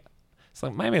it's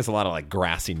like Miami has a lot of like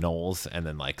grassy knolls and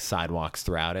then like sidewalks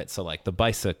throughout it. So like the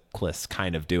bicyclists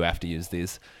kind of do have to use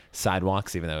these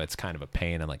sidewalks, even though it's kind of a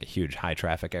pain in like a huge high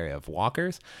traffic area of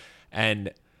walkers.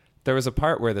 And there was a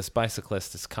part where this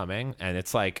bicyclist is coming, and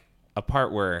it's like a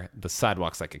part where the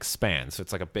sidewalks like expand. So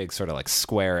it's like a big sort of like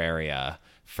square area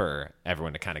for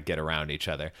everyone to kind of get around each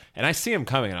other. And I see him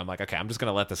coming, and I'm like, okay, I'm just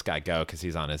going to let this guy go because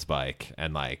he's on his bike,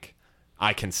 and like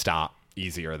I can stop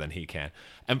easier than he can.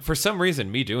 And for some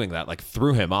reason, me doing that like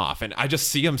threw him off, and I just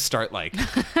see him start like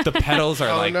the pedals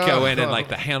are going and like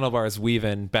the handlebars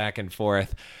weaving back and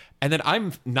forth. And then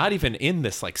I'm not even in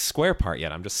this like square part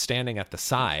yet. I'm just standing at the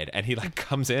side, and he like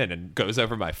comes in and goes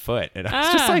over my foot. And I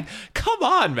was just like, come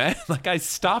on, man. Like I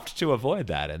stopped to avoid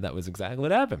that. And that was exactly what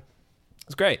happened. It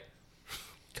was great.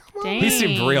 Come on. He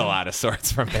seemed real out of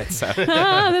sorts from it. So.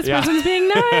 This person's being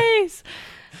nice.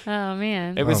 Oh,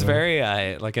 man. It was very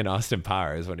like in Austin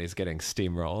Powers when he's getting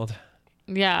steamrolled.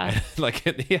 Yeah. Like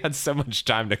he had so much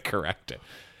time to correct it.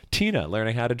 Tina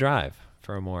learning how to drive.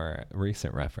 For a more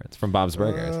recent reference from Bob's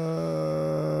Burgers.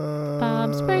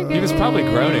 Bob's Burgers. He was probably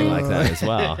groaning like that as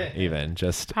well. Even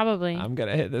just probably. I'm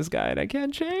gonna hit this guy and I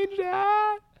can't change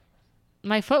that.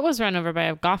 My foot was run over by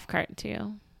a golf cart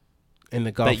too. And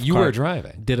the golf cart that you were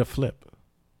driving did a flip.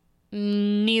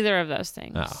 Neither of those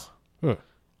things. Oh,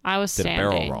 I was did standing. a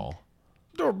barrel roll.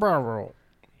 Did a barrel roll.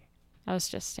 I was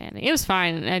just standing. It was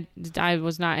fine. I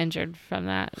was not injured from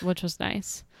that, which was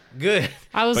nice. Good.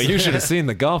 But you should have seen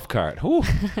the golf cart.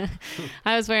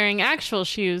 I was wearing actual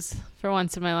shoes for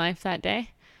once in my life that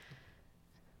day.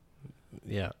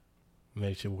 Yeah. Maybe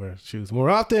you should wear shoes more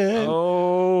often.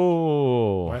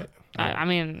 Oh. Right? I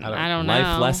mean, I don't know.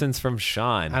 Life lessons from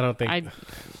Sean. I don't think.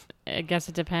 I guess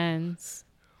it depends.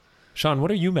 Sean,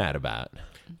 what are you mad about?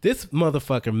 This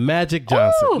motherfucker, Magic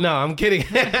Johnson. Ooh. No, I'm kidding.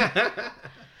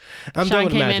 I'm Sean done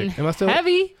with came Magic. in Am I still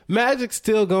heavy? Magic's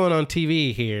still going on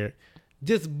TV here,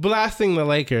 just blasting the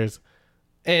Lakers,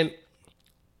 and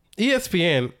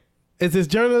ESPN is this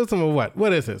journalism or what?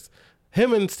 What is this?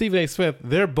 Him and Stephen A. Smith,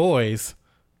 they're boys,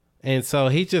 And so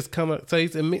he just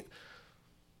the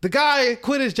guy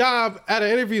quit his job at an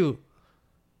interview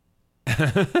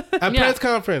at press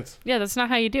conference. Yeah, that's not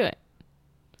how you do it.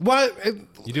 What?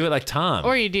 You do it like Tom.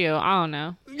 Or you do. I don't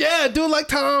know. Yeah, do it like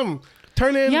Tom.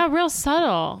 Turn in. Yeah, real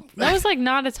subtle. That was like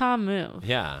not a Tom move.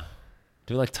 Yeah.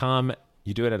 Do it like Tom.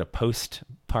 You do it at a post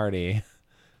party.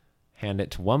 Hand it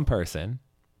to one person.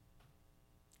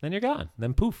 Then you're gone.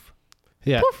 Then poof.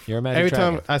 Yeah. Poof. You're a magic Every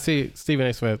dragon. time I see Stephen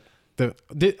A. Smith,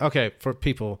 okay, for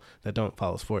people that don't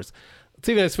follow sports,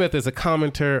 Stephen A. Smith is a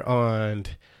commenter on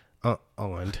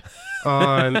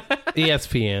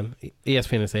ESPN.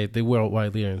 ESPN is the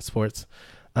worldwide leader in sports.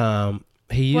 He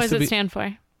used What does to it be stand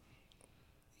for?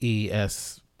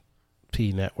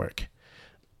 ESP Network.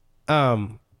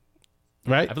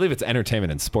 Right? I believe it's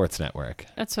Entertainment and Sports Network.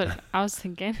 That's what I was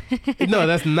thinking. No,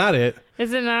 that's not it.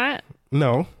 Is it not?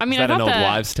 No. I mean, Is that I an thought old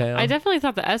wives' tale? I definitely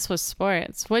thought the S was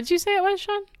sports. What did you say it was,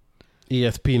 Sean?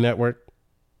 ESP Network.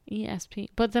 ESP.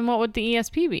 But then what would the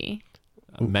ESP be?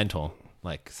 Mental,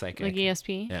 like psychic. Like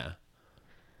ESP?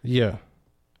 Yeah.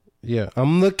 Yeah.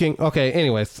 I'm looking. Okay.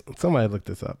 Anyways, somebody look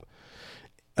this up.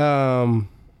 Come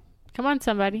on,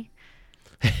 somebody.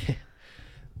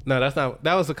 No, that's not.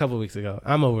 That was a couple weeks ago.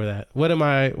 I'm over that. What am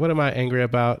I angry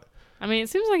about? I mean, it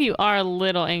seems like you are a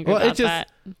little angry about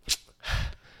that.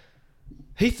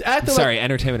 He's acting Sorry,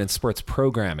 Entertainment and Sports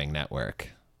Programming Network.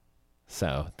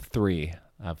 So 3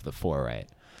 of the 4, right?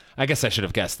 I guess I should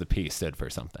have guessed the P stood for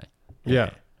something. Yeah.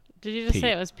 Did you just P.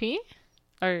 say it was P?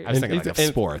 Or I was thinking like of and-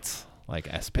 sports, like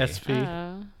SP. SP,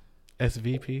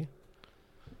 SVP.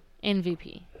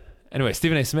 NVP. Anyway,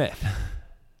 Stephen A. Smith,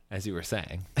 as you were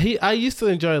saying. I used to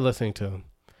enjoy listening to him.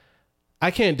 I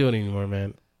can't do it anymore,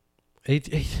 man.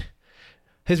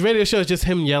 His radio show is just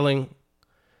him yelling.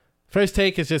 First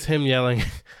Take is just him yelling.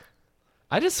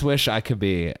 I just wish I could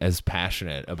be as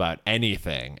passionate about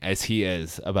anything as he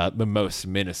is about the most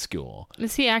minuscule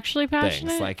Is he actually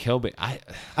passionate? things. Like he'll be. I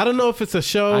don't know if it's a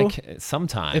show,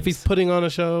 sometimes if he's putting on a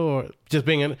show or just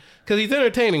being in, because he's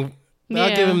entertaining. I'll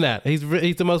Yeah. give him that. He's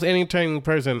the most entertaining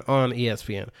person on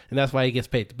ESPN, and that's why he gets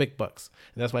paid the big bucks,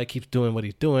 and that's why he keeps doing what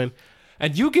he's doing.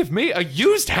 And you give me a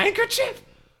used handkerchief?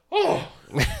 Oh,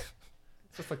 it's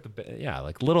just like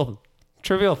like little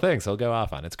trivial things he'll go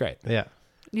off on. It's great. Yeah.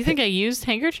 You think a used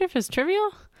handkerchief is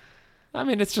trivial? I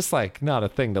mean, it's just like not a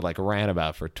thing to like rant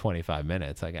about for 25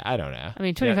 minutes. Like, I don't know. I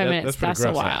mean, 25 minutes, that's pretty that's a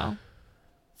gross. while.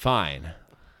 Fine.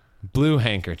 Blue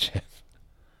handkerchief.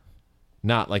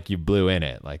 Not like you blew in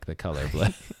it, like the color blue.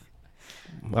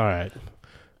 All right.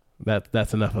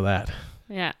 That's enough of that.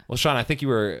 Yeah. Well, Sean, I think you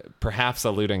were perhaps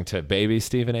alluding to baby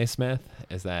Stephen A. Smith.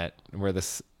 Is that where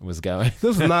this was going?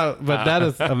 This is not, but that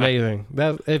is amazing.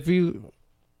 That if you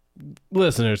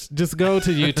listeners just go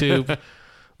to YouTube,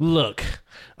 go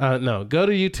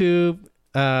to YouTube,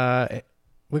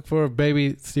 look for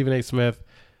baby Stephen A. Smith.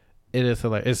 It is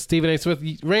hilarious. It's Stephen A. Smith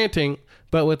ranting,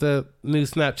 but with a new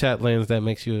Snapchat lens that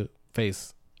makes you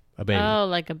face a baby. Oh,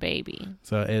 like a baby.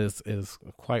 So it is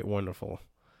quite wonderful.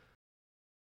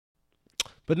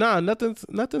 But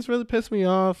nothing's really pissed me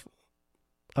off.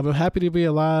 I'm happy to be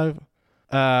alive.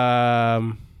 Yeah,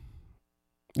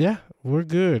 we're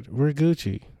good. We're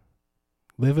Gucci.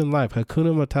 Living life.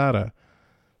 Hakuna Matata.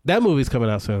 That movie's coming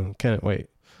out soon. Can't wait.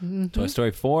 Mm-hmm. Toy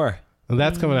Story 4. And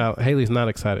that's coming out. Haley's not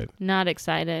excited. Not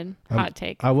excited. Hot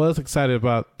take. I was excited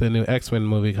about the new X-Men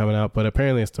movie coming out, but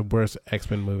apparently it's the worst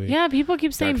X-Men movie. Yeah, people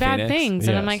keep saying Dark bad Phoenix? things,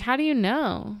 and I'm Yes. like, how do you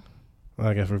know?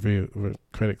 I guess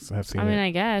critics have seen I mean, it.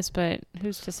 I guess, but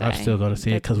who's to say? I'm still going to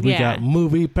see it because we Yeah. got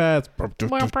Movie Pass.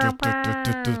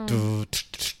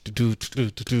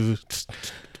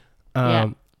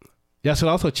 Y'all should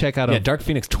also check out. Yeah, Dark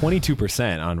Phoenix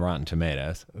 22% on Rotten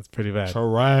Tomatoes. That's pretty bad.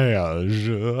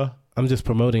 Trash. I'm just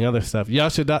promoting other stuff. Y'all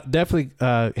should definitely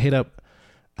hit up,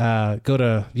 go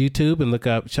to YouTube and look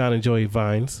up Sean and Joey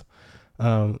Vines.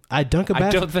 I dunk a I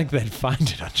basket. don't think they'd find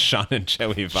it on Sean and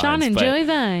Joey Vines. Sean and but Joey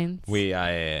Vines. We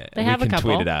have can a couple.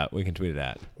 tweet it out. We can tweet it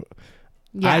out.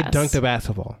 Yes. I dunked a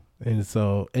basketball, and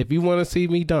so if you want to see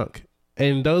me dunk,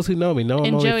 and those who know me know I'm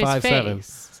in only Joey's 5'7".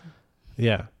 face.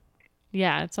 Yeah,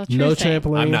 Yeah, it's a true no thing.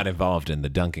 trampoline. I'm not involved in the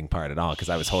dunking part at all because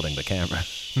I was holding the camera.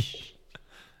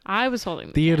 I was holding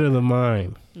the Theater camera. of the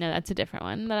mind. No, that's a different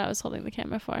one that I was holding the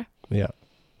camera for. Yeah,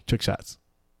 trick shots.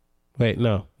 Wait,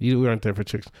 no, you weren't there for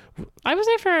tricks. I was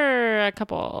there for a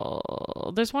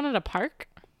couple. There's one at a park.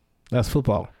 That's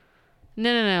football.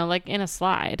 No, like in a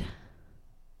slide.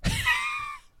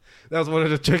 That was one of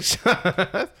the trick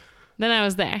shots. Then I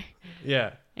was there.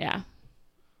 Yeah. Yeah.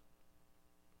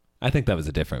 I think that was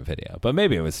a different video, but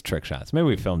maybe it was trick shots. Maybe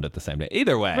we filmed it the same day.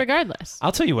 Either way, Regardless.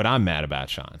 I'll tell you what I'm mad about,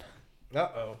 Sean.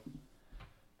 Uh-oh.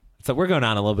 So we're going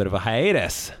on a little bit of a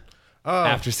hiatus. Oh,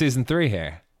 after season 3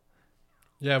 here.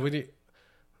 yeah, we need.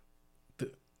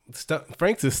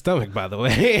 Frank's stomach, by the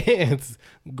way, it's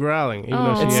growling. Even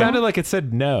though Oh. It she sounded like it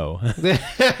said no.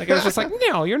 Like I was just like,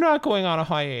 no, you're not going on a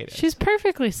hiatus. She's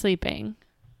perfectly sleeping.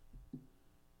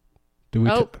 Do we?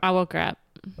 I woke her up.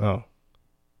 Oh.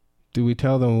 Do we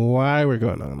tell them why we're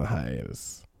going on a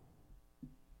hiatus?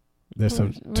 There's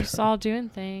We're some just all doing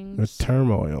the things.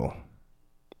 turmoil.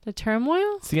 The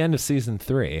turmoil? It's the end of season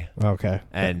 3. Okay,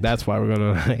 And- that's why we're going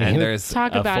on a hiatus. And there's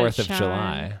Talk a about 4th it, of Sean.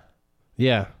 July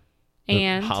yeah,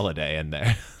 And holiday in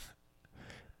there.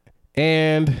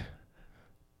 and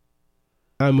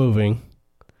I'm moving,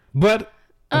 but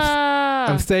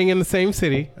I'm staying in the same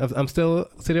city. I'm still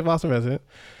a City of Austin resident.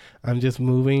 I'm just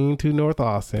moving to North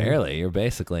Austin. Barely. You're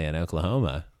basically in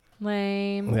Oklahoma.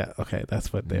 lame. Yeah, okay,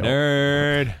 that's what they are.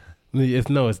 Nerd.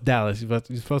 It's Dallas. You're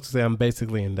supposed to say I'm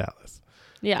basically in Dallas.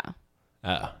 Yeah.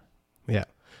 Oh. Yeah.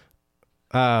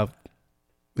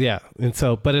 Yeah. And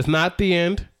so, but it's not the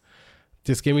end.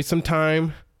 Just give me some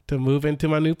time to move into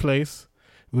my new place.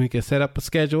 We can set up a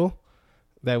schedule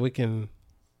that we can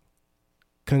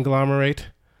conglomerate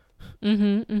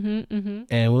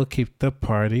and we'll keep the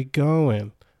party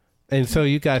going. And so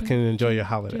you guys can enjoy your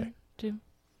holiday.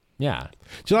 Yeah.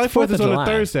 July 4th is on a July.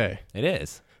 Thursday. It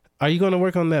is. Are you going to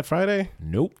work on that Friday?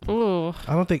 Nope. Ooh.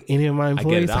 I don't think any of my I get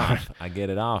employees it are. off. I get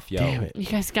it off, yo. Damn it. You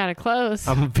guys got to close.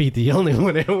 I'm going to be the only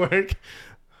one at work.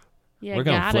 Yeah, We're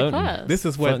going gotta floating. close. This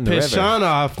is what Floating the pissed river. Sean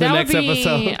off the That next would be,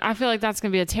 episode. I feel like that's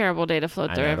going to be a terrible day to float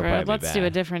I the know, it'll river. probably be Let's do bad. a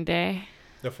different day.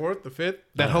 The 4th, the 5th,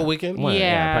 that whole weekend? Well, yeah,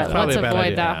 yeah, probably let's a bad avoid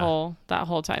idea. that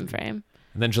whole time frame.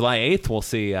 And then July 8th, we'll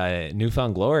see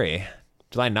Newfound Glory.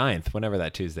 July 9th, whenever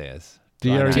that Tuesday is. Do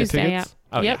you July already 9th. get Tuesday, tickets?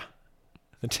 Oh, Yep. yeah.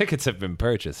 The tickets have been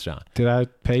purchased, Sean. Did I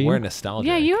pay you? We're nostalgic.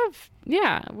 Yeah, you have.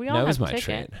 Yeah, we all That have was my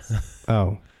tickets. treat.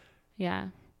 Oh, Yeah.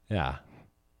 Yeah.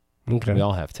 okay. We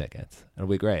all have tickets. It'll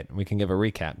be great. We can give a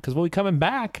recap because we'll be coming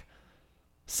back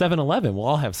 7-Eleven. We'll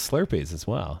all have Slurpees as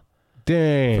well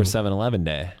Dang. for 7-Eleven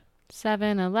Day.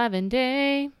 7-Eleven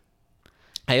day.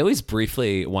 I always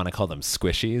briefly want to call them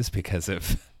squishies because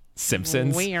of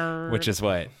Simpsons, Weird. which is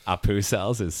what Apu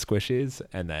sells is squishies.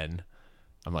 And then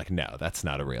I'm like, no, that's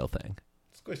not a real thing.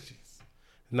 Squishies.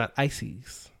 Not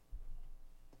ices.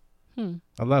 Hmm.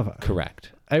 I love it.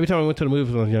 Correct. Every time I went to the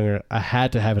movies when I was younger, I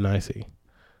had to have an icy.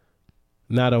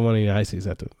 Now I don't want any ices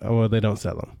at the... Well, they don't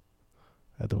sell them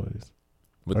at the movies.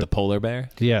 With the polar bear?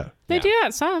 Yeah. They Yeah. do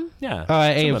that some. Yeah. At Some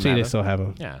of them AMC, have they them. still have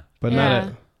them. Yeah. But Not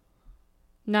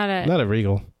at. not at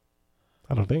Regal.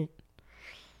 I don't think.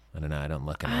 I don't know. I don't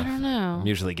look enough. I don't know. I'm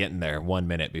usually getting there 1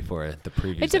 minute before the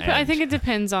previews It I end. think it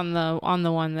depends on the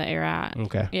one that you're at.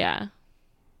 Okay. Yeah.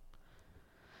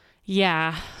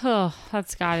 Yeah. Oh,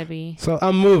 that's gotta be. So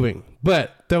I'm moving.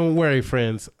 But don't worry,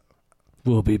 friends.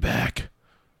 We'll be back.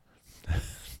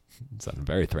 It sounded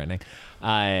very threatening.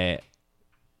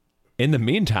 In the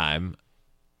meantime,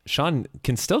 Sean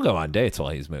can still go on dates while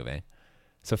he's moving.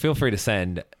 So feel free to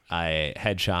send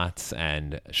headshots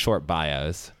and short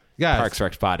bios. Guys,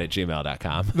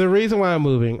 parksrecpod@gmail.com. the reason why I'm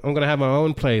moving, I'm going to have my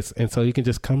own place. And so you can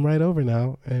just come right over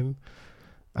now. And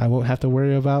I won't have to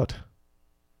worry about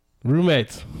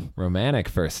roommates. Romantic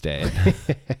first date.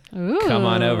 Ooh. Come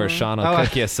on over. Sean will Oh,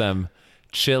 cook you some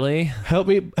chili. Help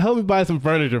me buy some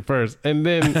furniture first. And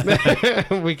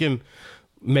then we can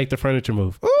make the furniture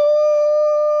move. Ooh!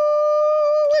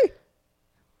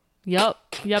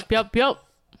 Yup.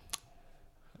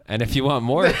 And if you want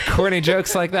more corny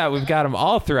jokes like that, we've got them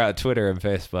all throughout Twitter and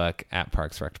Facebook at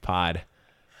ParksRectPod. You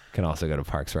can also go to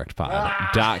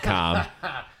parksrectpod.com.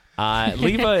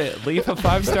 Leave a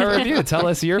 5-star review. Tell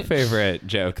us your favorite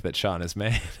joke that Sean has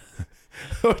made.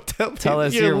 Tell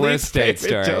us your worst date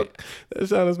story. Joke that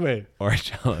Sean has made. Or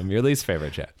tell him your least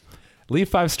favorite joke. Leave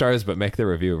 5 stars, but make the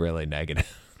review really negative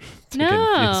to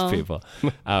No. confuse people.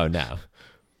 Oh, no.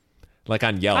 Like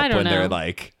on I Yelp don't when they're know.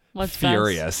 like What's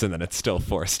furious and then it's still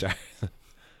 4 stars.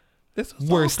 This was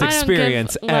Worst I don't give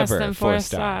experience less ever. than 4 4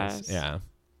 stars. stars. Yeah.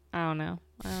 I don't know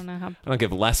how. I don't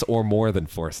give less or more than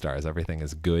 4 stars. Everything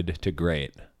is good to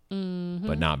great,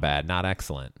 but not bad, not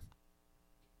excellent.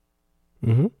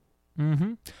 Mm-hmm.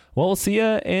 Mm-hmm. Well, we'll see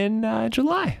you in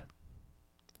July.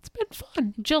 It's been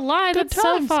fun. July. Good That's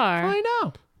times. so far. I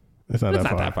know. It's not It's that not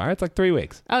far. that far. It's like 3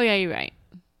 weeks. Oh yeah, you're right.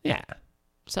 Yeah.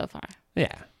 So far.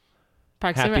 Yeah.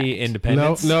 Parks and Happy Rec.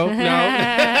 Independence. No.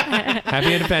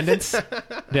 Happy Independence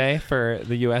Day for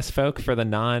the U.S. folk, for the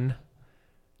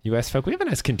non-U.S. folk. We have a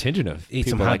nice contingent of Eat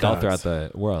some people hot like all dogs. throughout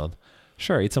the world.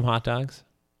 Sure, eat some hot dogs.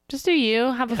 Just do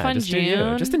you. Have a fun just do you.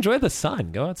 June. Just enjoy the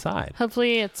sun. Go outside.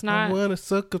 Hopefully it's I not. want to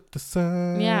suck up the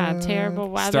sun. Yeah, terrible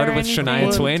weather. Started or with anything.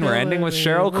 Shania Twain. We're ending with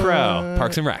Sheryl Crow. What?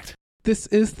 Parks and Rec. This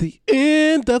is the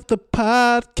end of the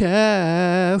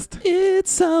podcast.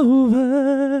 It's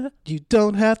over. You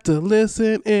don't have to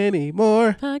listen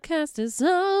anymore. Podcast is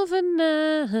over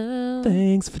now.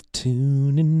 Thanks for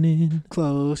tuning in.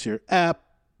 Close your app.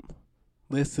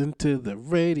 Listen to the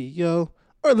radio.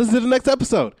 Or listen to the next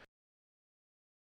episode.